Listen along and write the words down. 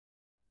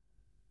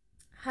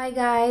Hi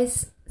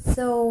guys,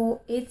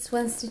 so it's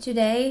Wednesday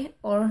today,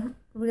 or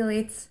really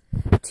it's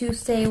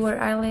Tuesday where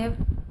I live.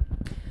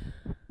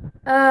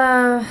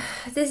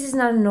 This is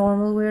not a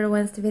normal Weirdo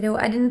Wednesday video.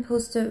 I didn't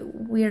post a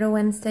Weirdo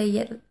Wednesday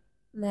yet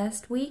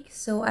last week,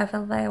 so I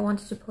felt like I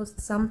wanted to post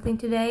something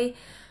today,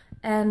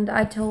 and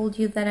I told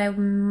you that I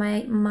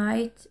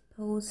might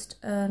post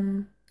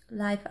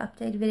live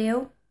update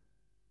video,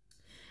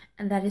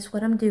 and that is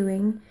what I'm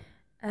doing.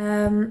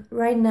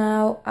 Right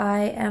now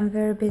I am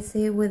very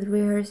busy with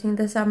rehearsing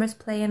the summer's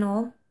play and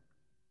all,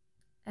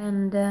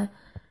 and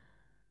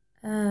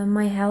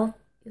my health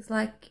is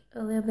like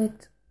a little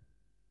bit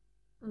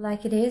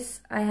like it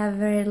is. I have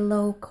very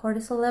low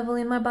cortisol level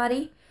in my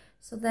body,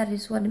 so that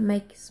is what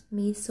makes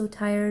me so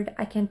tired.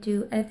 I can't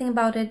do anything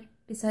about it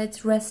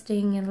besides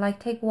resting and like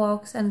take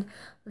walks and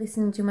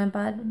listening to my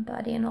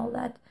body and all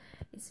that.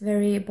 It's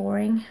very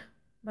boring,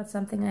 but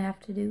something I have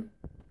to do.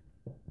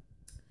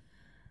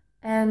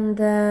 And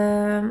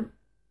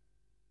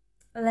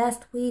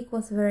last week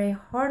was a very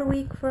hard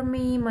week for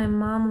me. My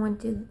mom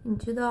went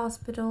into the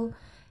hospital.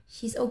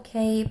 She's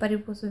okay, but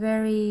it was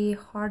very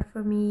hard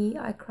for me.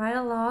 I cried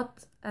a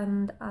lot,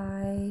 and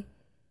my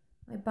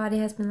body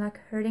has been like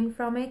hurting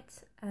from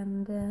it,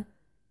 and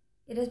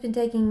it has been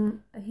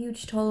taking a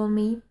huge toll on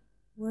me,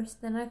 worse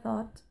than I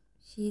thought.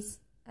 She's,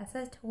 as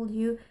I told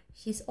you,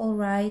 she's all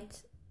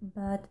right,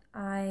 but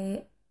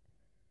I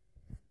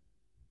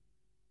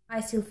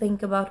still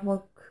think about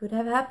what could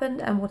have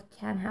happened and what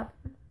can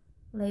happen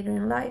later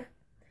in life.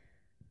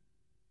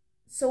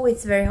 So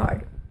it's very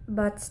hard,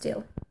 but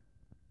still.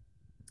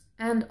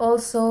 And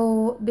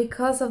also,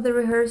 because of the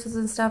rehearsals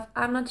and stuff,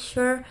 I'm not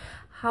sure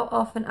how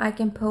often I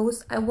can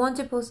post. I want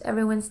to post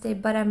every Wednesday,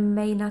 but I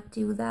may not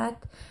do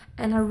that.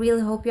 And I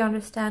really hope you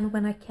understand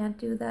when I can't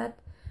do that,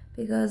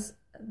 because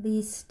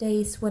these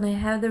days when I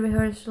have the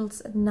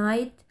rehearsals at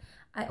night,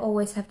 I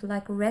always have to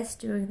like rest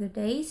during the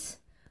days.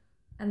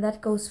 And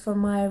that goes for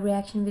my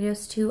reaction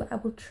videos too. I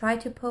will try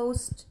to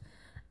post.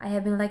 I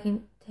have been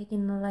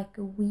taking like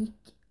a week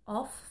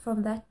off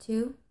from that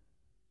too.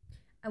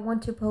 I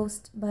want to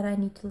post, but I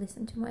need to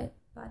listen to my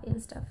body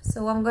and stuff.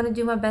 So I'm gonna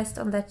do my best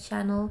on that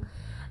channel,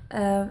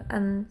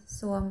 and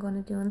so I'm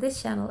gonna do on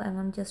this channel. And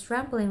I'm just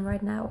rambling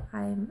right now.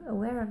 I'm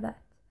aware of that.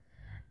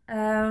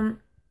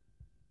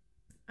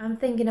 I'm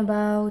thinking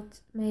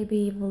about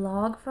maybe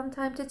vlog from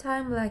time to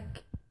time,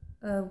 like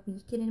a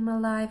weekend in my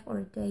life or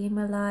a day in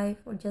my life,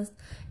 or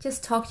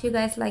just talk to you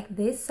guys like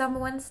this some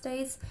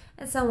Wednesdays,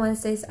 and some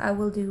Wednesdays I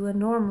will do a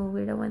normal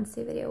Weirdo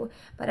Wednesday video.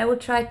 But I will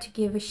try to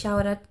give a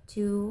shout out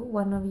to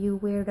one of you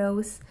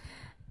weirdos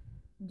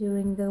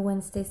during the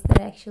Wednesdays that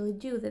I actually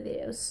do the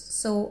videos.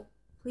 So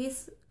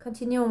please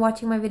continue on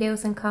watching my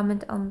videos and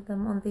comment on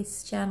them on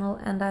this channel,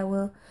 and I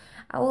will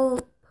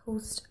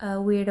post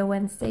a Weirdo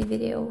Wednesday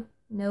video.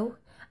 No,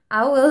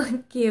 I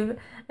will give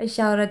a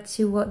shout out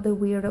to what the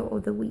weirdo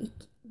of the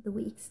weeks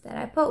that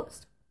I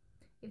post,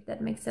 if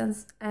that makes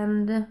sense.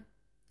 And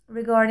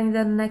regarding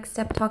the next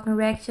step talking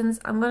reactions,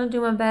 I'm gonna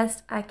do my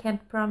best. I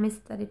can't promise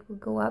that it will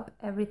go up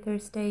every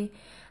Thursday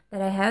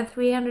that I have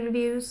 300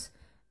 views,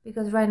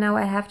 because right now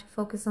I have to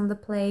focus on the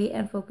play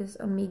and focus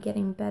on me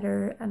getting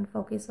better and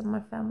focus on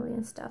my family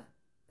and stuff.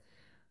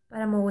 But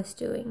I'm always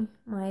doing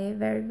my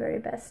very, very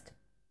best.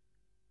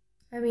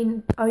 I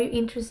mean, are you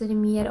interested in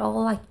me at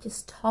all, like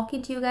just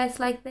talking to you guys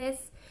like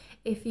this?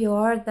 If you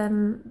are,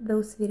 then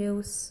those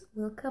videos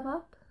will come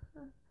up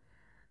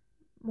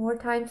more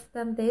times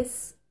than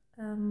this.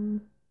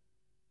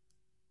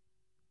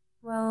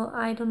 Well,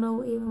 I don't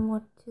know even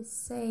what to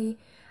say.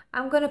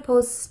 I'm gonna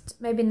post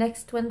maybe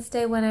next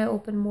Wednesday when I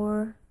open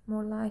more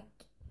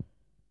like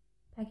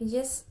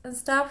packages and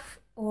stuff,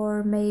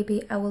 or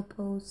maybe I will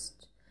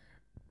post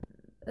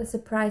a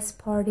surprise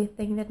party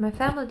thing that my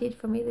family did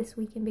for me this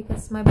weekend,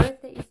 because my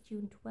birthday is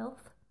June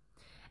 12th,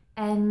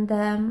 and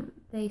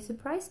they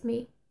surprised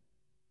me.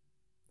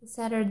 The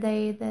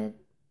Saturday that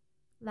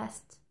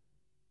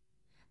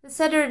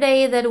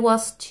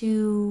was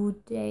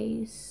 2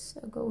 days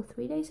ago,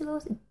 3 days ago.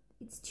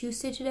 It's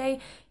Tuesday today.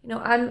 You know,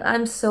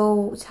 I'm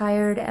so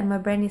tired and my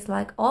brain is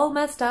like all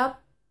messed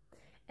up,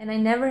 and I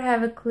never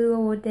have a clue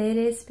on what day it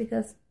is,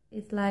 because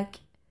it's like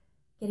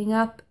getting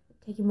up,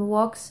 taking my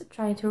walks,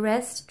 trying to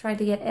rest, trying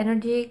to get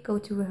energy, go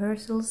to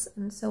rehearsals,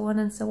 and so on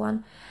and so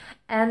on.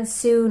 And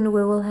soon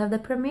we will have the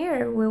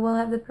premiere. We will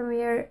have the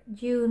premiere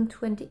June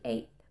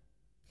 28th.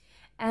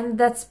 And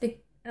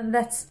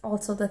that's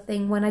also the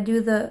thing. When I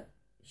do the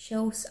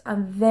shows,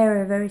 I'm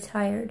very, very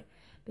tired,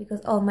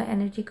 because all my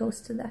energy goes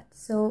to that.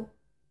 So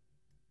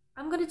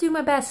I'm gonna do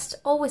my best.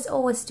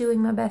 Always doing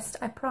my best.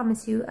 I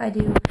promise you I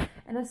do.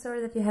 And I'm sorry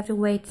that you have to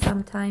wait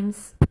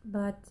sometimes,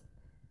 but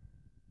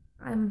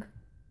I'm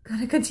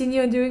gonna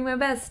continue doing my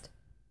best.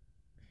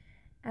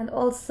 And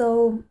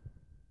also,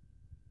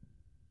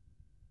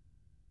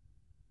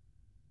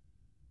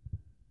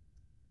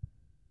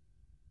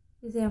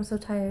 you see, I'm so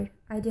tired.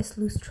 I just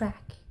lose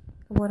track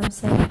of what I'm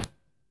saying.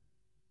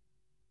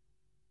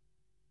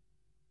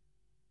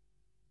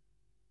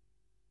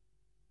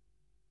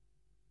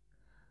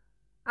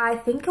 I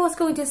think I was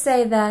going to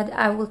say that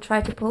I will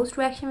try to post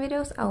reaction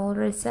videos. I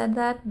already said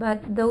that,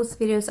 but those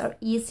videos are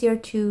easier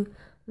to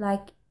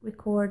like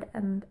record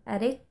and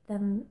edit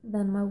than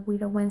my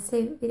Weirdo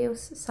Wednesday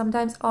videos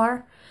sometimes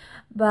are.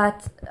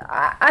 But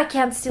I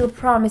can't still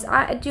promise.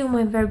 I do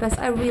my very best.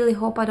 I really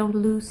hope I don't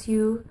lose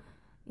you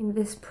in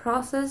this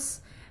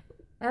process.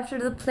 After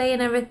the play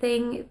and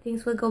everything,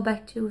 things will go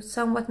back to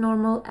somewhat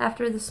normal.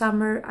 After the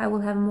summer, I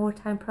will have more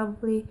time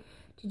probably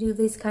to do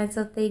these kinds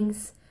of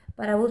things.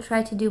 But I will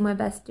try to do my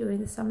best during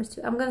the summers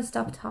too. I'm gonna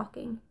stop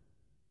talking.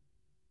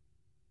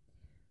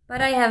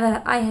 But I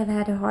have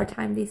had a hard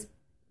time these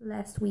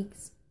last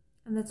weeks.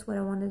 And that's what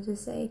I wanted to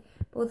say.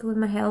 Both with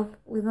my health,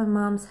 with my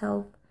mom's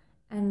health,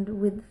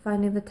 and with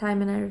finding the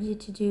time and energy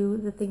to do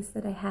the things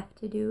that I have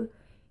to do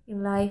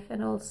in life,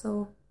 and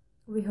also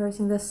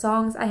rehearsing the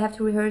songs. I have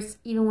to rehearse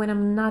even when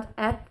I'm not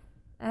at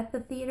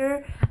the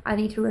theater. I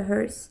need to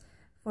rehearse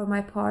for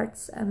my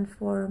parts and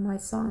for my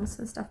songs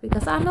and stuff,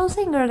 because I'm no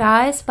singer,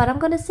 guys, but I'm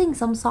gonna sing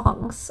some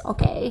songs,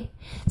 okay?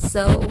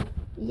 So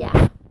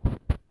yeah,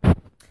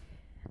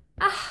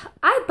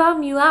 I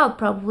bum you out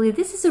probably.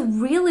 This is a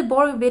really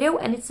boring video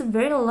and it's a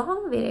very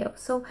long video,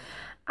 so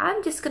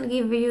I'm just gonna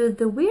give you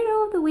the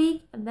weirdo of the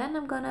week and then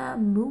I'm gonna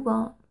move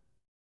on.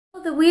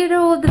 The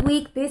weirdo of the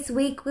week this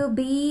week will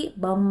be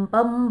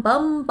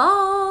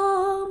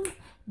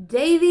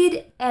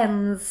David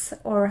Enns,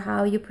 or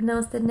how you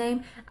pronounce the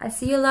name. I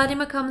see a lot in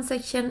my comment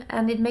section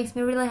and it makes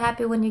me really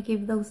happy when you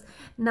give those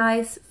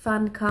nice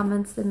fun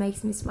comments that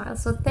makes me smile.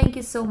 So thank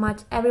you so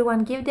much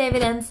everyone. Give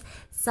David Enns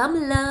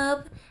some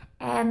love,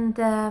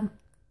 and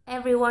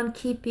everyone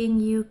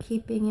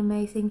keeping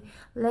amazing.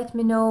 Let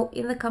me know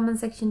in the comment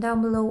section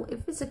down below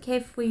if it's okay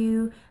for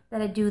you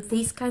that I do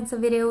these kinds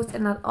of videos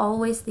and not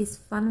always these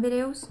fun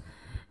videos.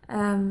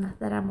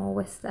 That I'm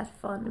always that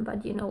fun,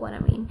 but you know what I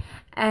mean.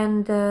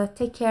 And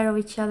take care of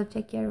each other,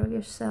 take care of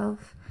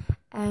yourself,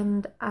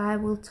 and I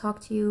will talk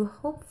to you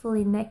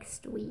hopefully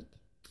next week.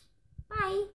 Bye!